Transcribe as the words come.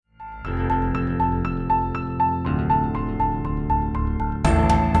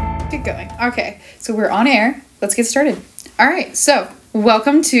get going. Okay, so we're on air. Let's get started. All right, so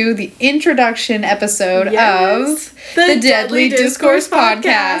welcome to the introduction episode of the Deadly Discourse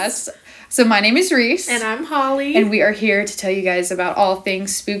Podcast. So my name is Reese. And I'm Holly. And we are here to tell you guys about all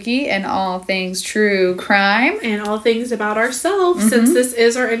things spooky and all things true crime. And all things about ourselves, since this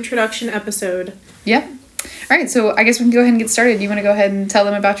is our introduction episode. Yep. All right, so I guess we can go ahead and get started. You want to go ahead and tell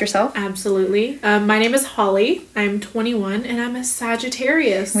them about yourself? Absolutely. My name is Holly. I'm 21, and I'm a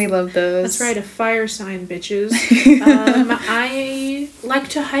Sagittarius. We love those. That's right, a fire sign, bitches. I like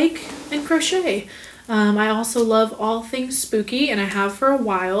to hike and crochet. I also love all things spooky, and I have for a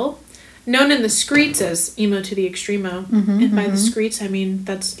while. Known in the streets as Emo to the Extremo. And by the streets, I mean,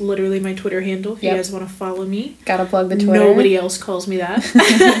 that's literally my Twitter handle if you guys want to follow me. Gotta plug the Twitter. Nobody else calls me that.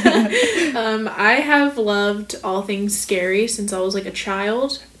 I have loved all things scary since I was like a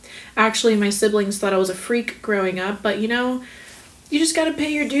child. Actually, my siblings thought I was a freak growing up, but you know, you just gotta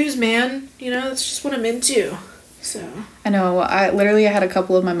pay your dues, man. You know, that's just what I'm into. So I know. I had a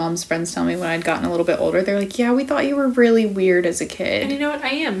couple of my mom's friends tell me when I'd gotten a little bit older. They're like, "Yeah, we thought you were really weird as a kid." And you know what? I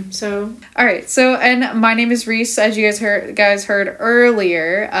am. So all right. So and my name is Reese. As you guys heard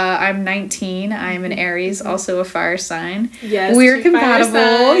earlier, I'm 19. I'm an Aries, also a fire sign. Yes, we're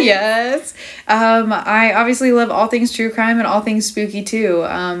compatible. Yes. I obviously love all things true crime and all things spooky too.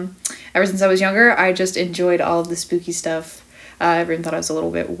 Ever since I was younger, I just enjoyed all of the spooky stuff. Everyone thought I was a little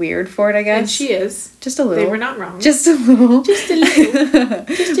bit weird for it, I guess. And she is. Just a little. They were not wrong. Just a little. Just a little.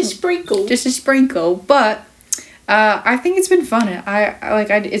 Just a sprinkle. Just a sprinkle. But I think it's been fun.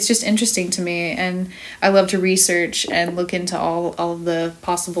 It's just interesting to me, and I love to research and look into all of the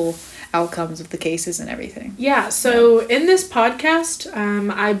possible outcomes of the cases and everything. Yeah, so in this podcast,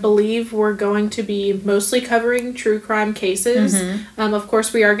 I believe we're going to be mostly covering true crime cases. Of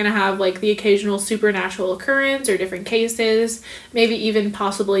course, we are going to have like the occasional supernatural occurrence or different cases, maybe even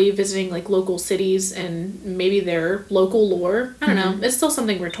possibly visiting like local cities and maybe their local lore. I don't know. It's still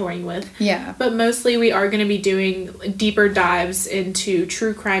something we're toying with. Yeah. But mostly we are going to be doing deeper dives into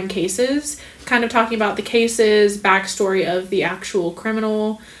true crime cases, kind of talking about the cases, backstory of the actual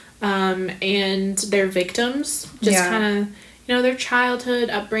criminal, and their victims, just kind of, you know, their childhood,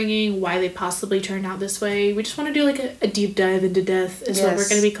 upbringing, why they possibly turned out this way. We just want to do like a deep dive into death is what we're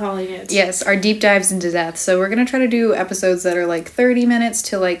going to be calling it. Yes, our deep dives into death. So we're going to try to do episodes that are like 30 minutes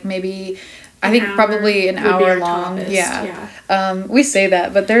to like maybe... I think probably an hour long. Yeah. We say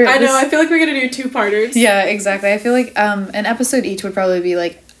that, but I know, I feel like we're going to do 2-parters. Yeah, exactly. I feel like an episode each would probably be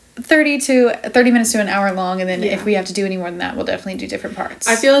like 30 minutes to an hour long, and then if we have to do any more than that, we'll definitely do different parts.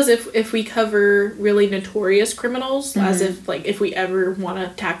 I feel as if we cover really notorious criminals, as if we ever want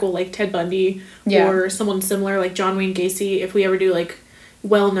to tackle like Ted Bundy or someone similar like John Wayne Gacy, if we ever do like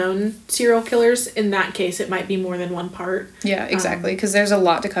well-known serial killers, in that case it might be more than one part. Yeah, exactly, because there's a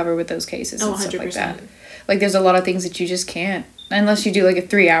lot to cover with those cases and 100%. Stuff like that. Like there's a lot of things that you just can't, unless you do like a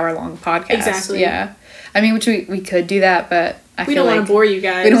 3-hour long podcast. Exactly. Yeah. I mean, which we could do that, but we don't want to bore you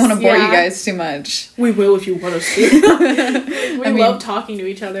guys. We don't want to bore you guys too much. We will if you want us to. We love talking to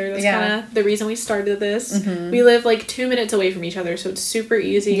each other. That's kind of the reason we started this. We live like 2 minutes away from each other, so it's super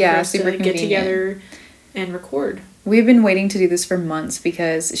easy for us to get together and record. We've been waiting to do this for months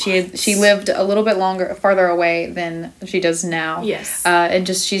because she lived a little bit farther away than she does now. Yes. And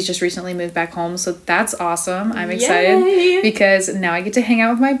she's just recently moved back home, so that's awesome. I'm excited because now I get to hang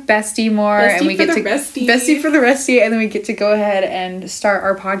out with my bestie more, and we get to bestie for the restie, and then we get to go ahead and start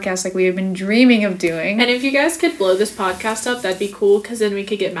our podcast like we have been dreaming of doing. And if you guys could blow this podcast up, that'd be cool, because then we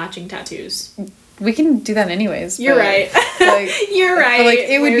could get matching tattoos. We can do that anyways. You're right. Like, You're right. Like,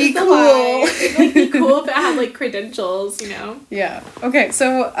 it would be cool. It would be cool if it had like credentials, you know? Yeah. Okay,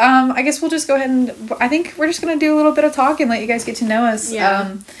 so I guess we'll just go ahead and I think we're just gonna do a little bit of talk and let you guys get to know us.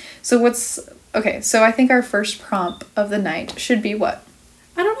 Yeah. So I think our first prompt of the night should be what?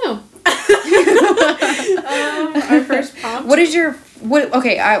 I don't know. Our first prompt. What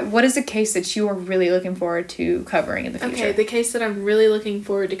is the case that you are really looking forward to covering in the future? Okay, the case that I'm really looking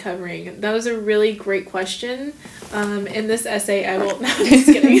forward to covering. That was a really great question. In this essay, I will... No, I'm just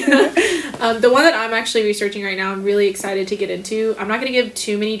kidding. The one that I'm actually researching right now, I'm really excited to get into. I'm not going to give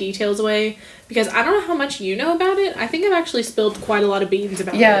too many details away, because I don't know how much you know about it. I think I've actually spilled quite a lot of beans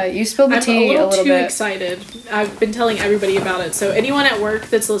about it. Yeah, you spilled the tea a little bit. I'm a little too excited. I've been telling everybody about it. So anyone at work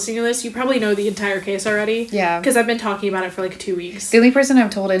that's listening to this, you probably know the entire case already. Yeah. Because I've been talking about it for like 2 weeks. The only person I've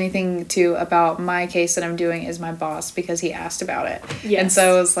told anything to about my case that I'm doing is my boss, because he asked about it. Yes. And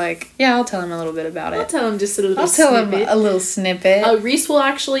so I was like, yeah, I'll tell him a little bit about it. I'll tell him just a little snippet. I'll tell him a little snippet. Reese will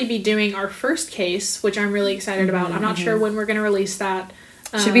actually be doing our first case, which I'm really excited about. I'm not sure when we're going to release that.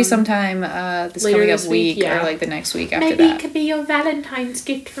 Should be sometime this coming up week or like the next week after that. Maybe it could be your Valentine's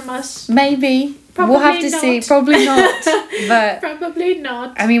gift from us. Maybe. Probably we'll have to see. Probably not. But probably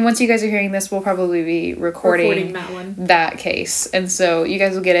not. I mean, once you guys are hearing this, we'll probably be recording that case. And so you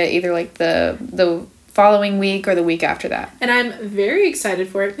guys will get it either like the following week or the week after that. And I'm very excited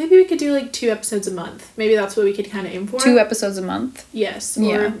for it. Maybe we could do like 2 episodes a month. Maybe that's what we could kind of aim for. 2 episodes a month? Yes.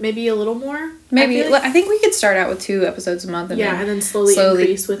 Or maybe a little more. Maybe. I think we could start out with 2 episodes a month. And then slowly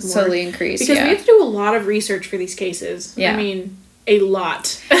increase with more. Slowly increase, because we have to do a lot of research for these cases. Yeah. I mean, a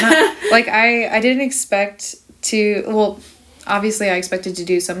lot. Like, I didn't expect to... Well... Obviously, I expected to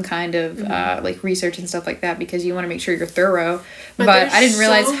do some kind of like research and stuff like that because you want to make sure you're thorough. But I didn't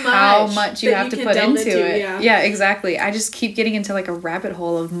realize how much you have to put into it. Yeah, exactly. I just keep getting into like a rabbit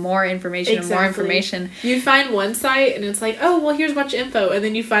hole of more information and more information. You find one site and it's like, oh, well, here's a bunch of info. And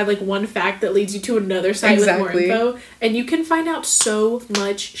then you find like one fact that leads you to another site with more info. And you can find out so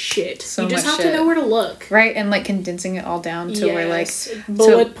much shit. You just have to know where to look. Right, and like condensing it all down to where like...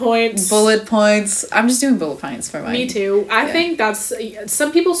 Bullet points. Bullet points. I'm just doing bullet points for mine. Me too. I think that's...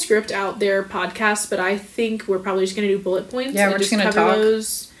 Some people script out their podcasts, but I think we're probably just going to do bullet points. Yeah, we're just going to talk.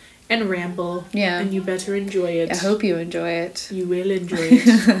 Those and ramble. Yeah. And you better enjoy it. I hope you enjoy it. You will enjoy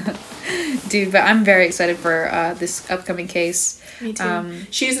it. Dude, but I'm very excited for this upcoming case. Me too.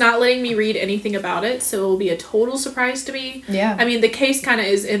 She's not letting me read anything about it, so it will be a total surprise to me. Yeah. I mean, the case kind of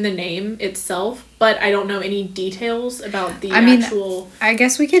is in the name itself, but I don't know any details about the actual... I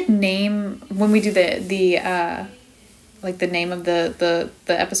guess we could name... When we do the like the name of the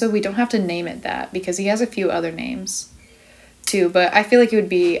episode, we don't have to name it that because he has a few other names too, but I feel like it would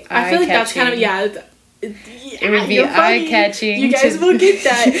be eye-catching. I feel like that's kind of it would be eye-catching. You guys will get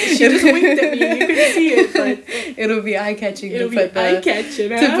that. She just winked at me. You couldn't see it, but it'll be eye-catching to put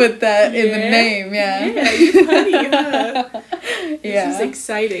that in the name. Yeah, you're funny, huh? This is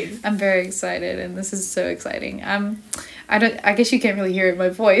exciting. I'm very excited, and this is so exciting. I guess you can't really hear it in my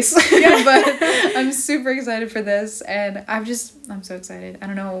voice, but I'm super excited for this, and I'm so excited. I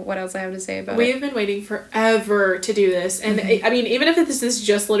don't know what else I have to say about it. We have been waiting forever to do this, and I mean, even if this is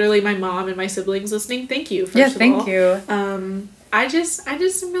just literally my mom and my siblings listening, thank you, first of all. Thank you. I just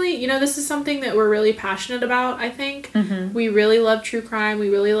really, this is something that we're really passionate about, I think. Mm-hmm. We really love true crime. We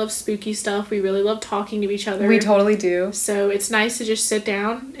really love spooky stuff. We really love talking to each other. We totally do. So it's nice to just sit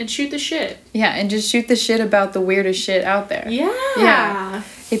down and shoot the shit. Yeah, and just shoot the shit about the weirdest shit out there. Yeah.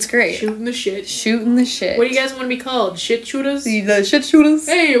 It's great. Shooting the shit. Shooting the shit. What do you guys want to be called? Shit shooters? The shit shooters.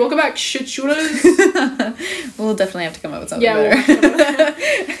 Hey, welcome back, shit shooters. We'll definitely have to come up with something better.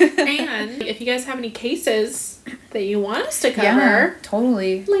 And if you guys have any cases that you want us to cover,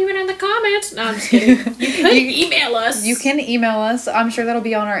 totally, leave it in the comments. No, I'm just kidding. You can email us. You can email us. I'm sure that'll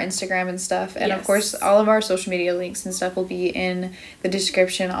be on our Instagram and stuff. And of course, all of our social media links and stuff will be in the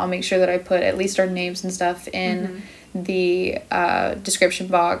description. I'll make sure that I put at least our names and stuff in the description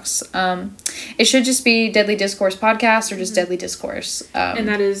box. It should just be Deadly Discourse Podcast or just Deadly Discourse. And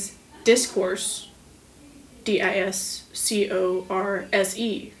that is Discourse. Discourse.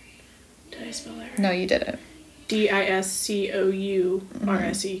 Did I spell that right? No, you didn't. Discourse.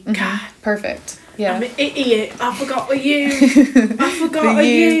 God. Perfect. Yeah. I'm an idiot. I forgot a U. I forgot a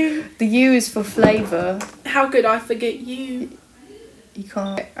U. The U is for flavour. How could I forget you? You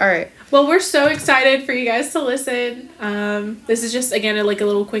can't. Alright. Well, we're so excited for you guys to listen. This is just, again, a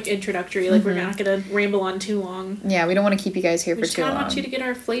little quick introductory. We're not going to ramble on too long. Yeah, we don't want to keep you guys here for too long. We just want you to get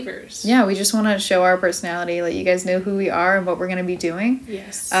our flavors. Yeah, we just want to show our personality, let you guys know who we are and what we're going to be doing.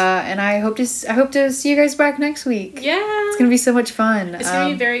 Yes. And I hope to see you guys back next week. Yeah. It's going to be so much fun. It's going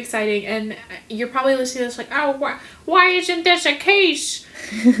to be very exciting. And you're probably listening to this oh, why isn't this a case?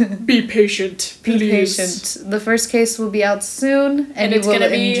 Be patient, please. Be patient. The first case will be out soon, and you will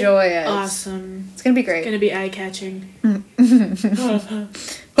enjoy it. Awesome. It's gonna be great. It's gonna be eye-catching. You'll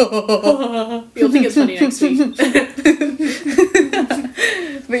think it's funny next week.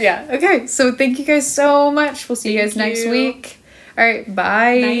 But yeah, okay. So thank you guys so much. We'll see you guys next week. All right,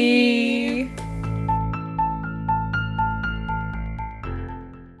 bye. Bye.